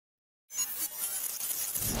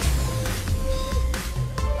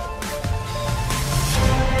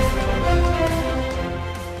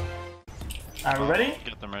Alright, we ready?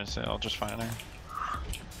 Get the Mercy, I'll just find her.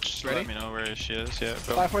 Just Ready? let me know where she is, yeah.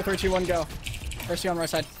 Go. 5, 4, 3, 2, 1, go. Mercy on right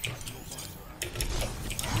side.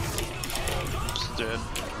 Just dead.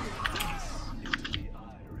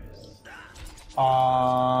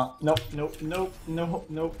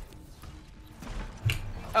 Nope.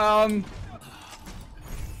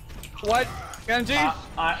 What? Genji?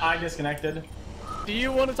 I disconnected. Do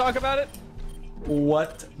you want to talk about it?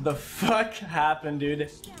 What the fuck happened, dude?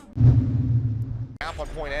 Up on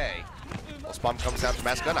point A. Well, Spum comes down to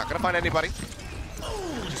Mesca, not gonna find anybody.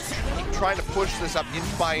 Just keep trying to push this up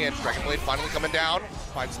inch by inch. Dragonblade finally coming down.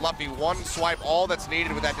 Finds Luffy, one swipe, all that's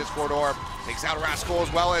needed with that Discord Orb. Takes out Rascal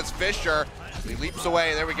as well as Fisher. He leaps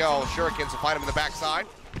away, there we go. Shurikens to find him in the backside.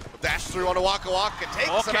 Dash through onto Waka Waka,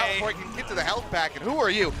 takes him out before he can get to the health pack. And who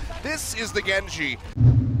are you? This is the Genji.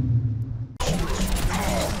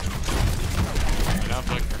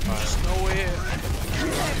 No way.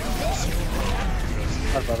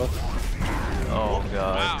 Oh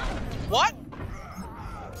god. Wow. What?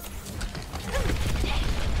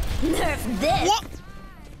 Nerf this! What?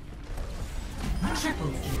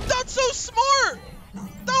 That's so smart!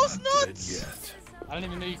 That was nuts! I didn't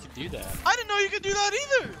even know you could do that. I didn't know you could do that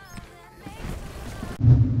either!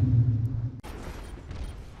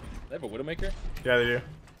 They have a Widowmaker? Yeah, they do.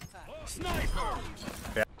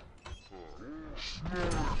 Yeah.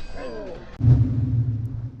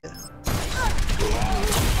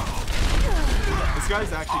 This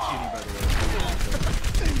guy's actually cheating, by the way.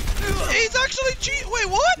 He's actually cheating! Wait,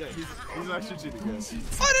 what? Yeah, he's actually cheating, guys.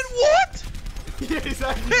 I didn't what? Yeah, he's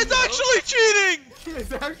actually cheating!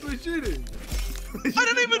 He's actually cheating! I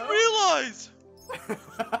didn't even realize!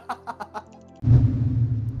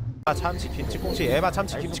 에바 참치 김치꽁치 에바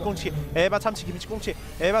참치 김치꽁치 에바 참치 김치꽁치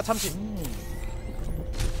에바 참치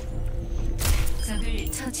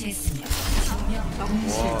적을 처치했습니다. 정면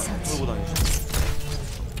동시에 처치.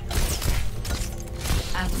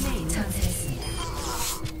 아군을 전사했습니다.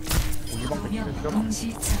 정면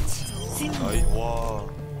동시 처치. 와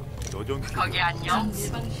여전 거기 안녕.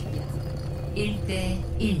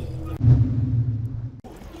 1대1.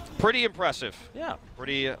 Pretty impressive. Yeah.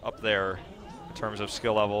 Pretty up there in terms of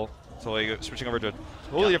skill level. So like, switching over to a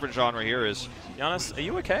totally different genre here is... Giannis, are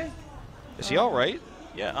you okay? Is he alright?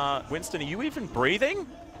 Yeah, Winston, are you even breathing?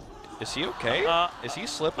 Is he okay? Is he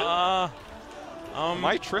slipping? Am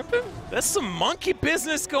I tripping? There's some monkey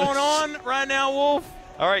business going on right now, Wolf.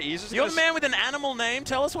 Alright, he's just You're a man with an animal name.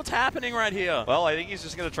 Tell us what's happening right here. Well, I think he's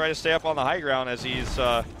just going to try to stay up on the high ground as he's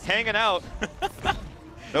hanging out.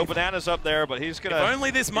 No bananas up there, but he's going to... If only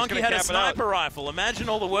this monkey had a sniper rifle. Imagine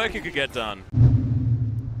all the work he could get done.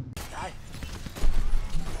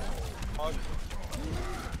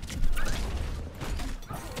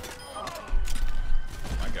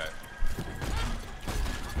 Okay.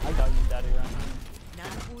 I got you, Daddy, right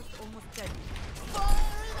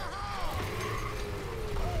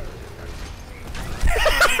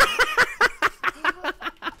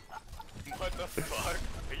What the fuck?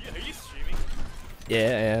 Are you streaming?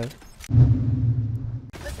 Yeah.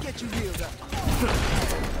 Let's get you healed up.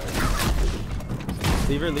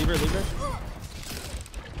 Leave her.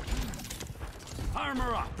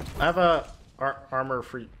 Armor up. I have a armor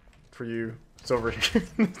for you. It's over here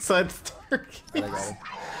inside the staircase.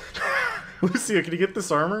 Lucio, can you get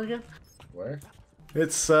this armor again? Where?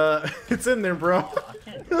 It's in there, bro.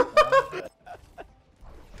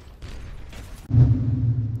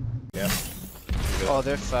 Yeah. Oh,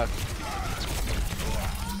 they're fucked.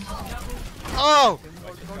 Oh!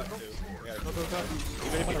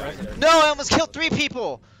 No, I almost killed 3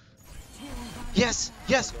 people! Yes,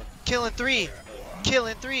 killing 3!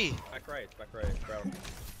 Back right, bro.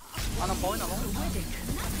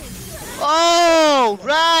 Oh!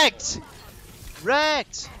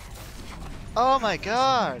 Wrecked! Oh my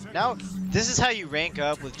god! Now, this is how you rank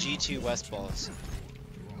up with G2 West Balls.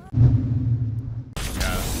 Yeah,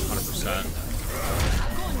 100%.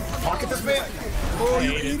 Pocket this man! Oh,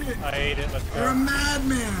 you ate it! I ate it, let's go. You're a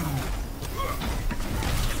madman!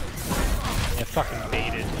 Yeah, fucking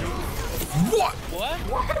baited. What?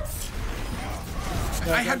 What?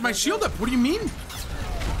 I had my shield up, what do you mean?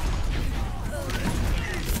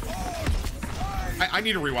 I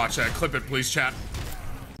need to rewatch that. Clip it, please, chat.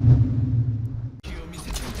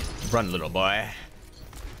 Run, little boy.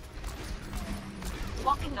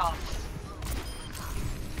 Walking off.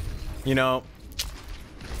 You know,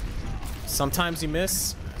 sometimes you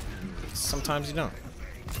miss, sometimes you don't.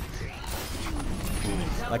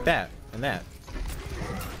 Like that and that.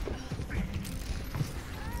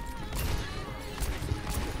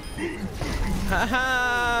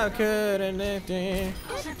 Haha, couldn't it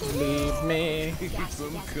leave me? Keeps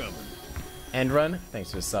them coming. End run.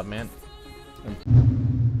 Thanks for the sub, man.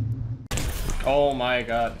 Oh my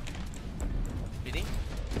god. Beating?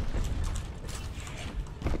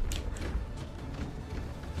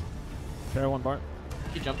 Fair one, Bart.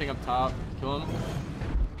 Keep jumping up top. Kill him.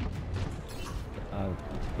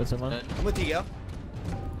 What's in one? I'm with you, Gil.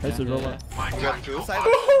 That's a roll up. What? I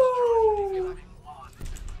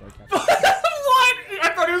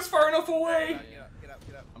thought he was far enough away. Get up.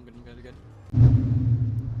 I'm good.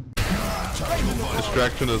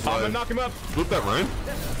 Distraction is I'm gonna live. knock him up. Flip that Rhine.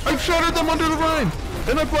 I shattered them under the Rhine,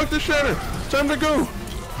 and I blocked the shatter. Time to go.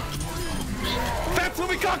 That's what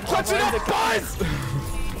we got clutching up, boys!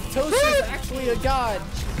 Toast is actually a god.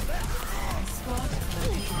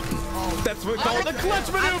 That's what we call the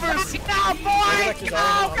clutch maneuvers! Go, boy!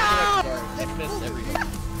 Go!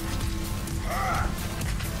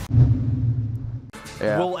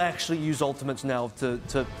 We'll actually use ultimates now to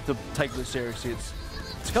take this seriously.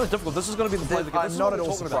 It's kind of difficult. This is going to be the play that gets. I'm not at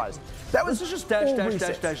all surprised. This is just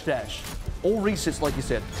dash. All resets, like you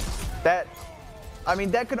said. I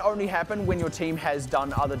mean, that could only happen when your team has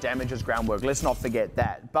done other damage as groundwork. Let's not forget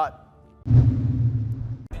that. But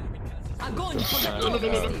I'm going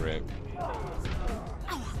Rip.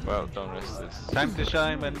 Well, don't rest this. Time to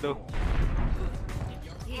shine, Mendo.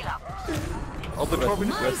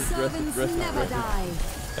 My servants never die.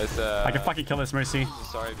 I can fucking kill this, Mercy.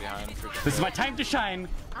 Sorry behind. This is my time to shine.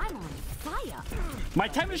 I'm on fire. My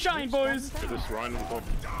time to shine, boys.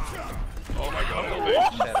 Oh my god,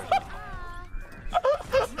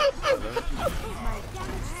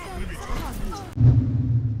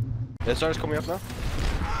 The star's coming up now.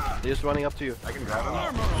 They're just running up to you. I can grab him.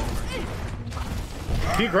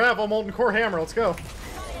 Key grab, I'm molten core hammer, let's go.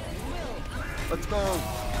 Let's go.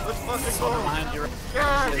 Let's fucking go. Behind you.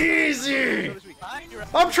 God, easy!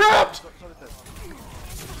 I'm trapped!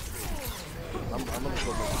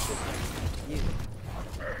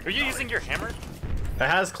 Are you using your hammer? It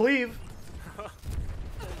has cleave.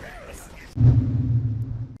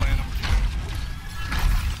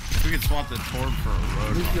 We could swap the Torb for a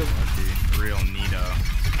road. That'd be real neato.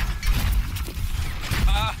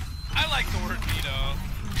 I like the word veto.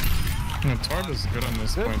 Yeah, Torb is good on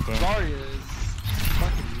this point though. Sorry is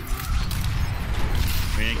fucking.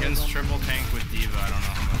 I mean, against triple tank with D.Va, I don't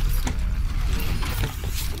know how much it's gonna.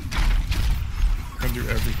 Can do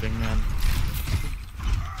everything, man.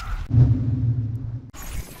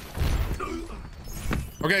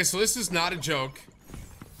 Okay, so this is not a joke.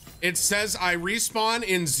 It says I respawn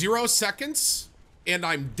in 0 seconds, and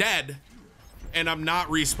I'm dead, and I'm not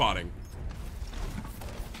respawning.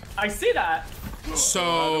 I see that. So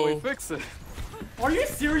How do we fix it? Are you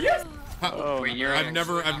serious? I've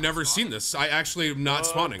never seen this. I actually am not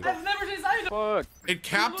spawning. I've never seen this either. Fuck. It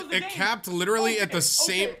capped literally at the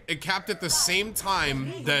same. It capped at the same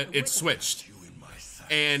time that it switched,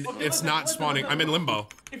 and it's not spawning. I'm in limbo.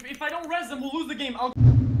 If I don't res them, we'll lose the game. I'll.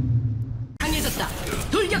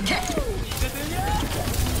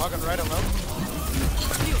 Walking right alone.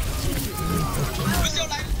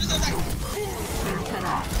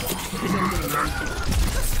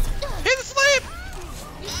 Hit the sleep!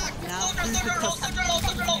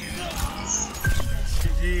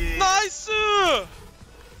 Nice! Good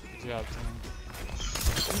job,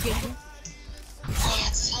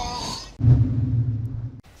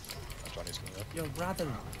 Johnny's coming up. Yo, brother.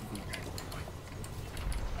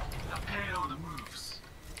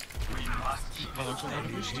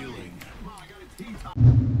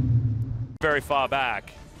 Very far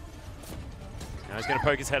back. Now he's going to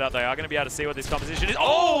poke his head up. They are going to be able to see what this composition is.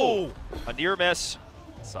 Oh! A near miss.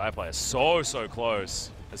 Side player so close.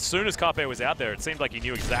 As soon as Carpe was out there, it seemed like he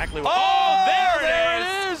knew exactly what. Oh, there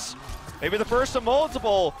it is! Maybe the first of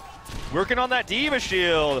multiple. Working on that D.Va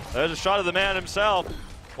shield. There's a shot of the man himself.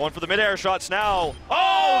 Going for the mid-air shots now.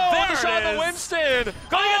 Oh, there the shot it of is. Winston.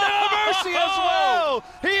 Going into Mercy as well.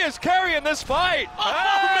 He is carrying this fight.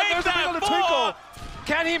 make There's a that bit of a twinkle.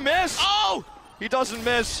 Can he miss? Oh! He doesn't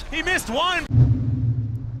miss. He missed one!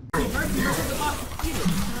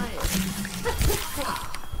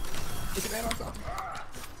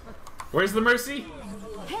 Where's the Mercy?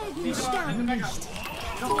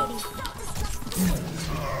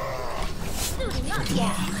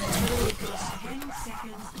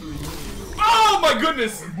 Oh my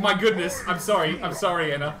goodness! My goodness! I'm sorry,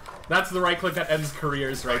 Anna. That's the right click that ends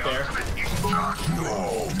careers right there.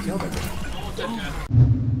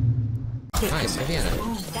 Nice, heavy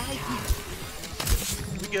Anna.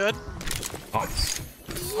 We good? Nice.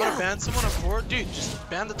 Wanna ban someone on board? Dude, just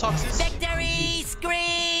ban the toxicity. Victory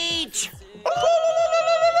screech!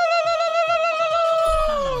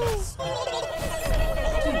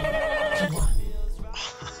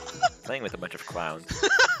 Playing with the bunch of clowns.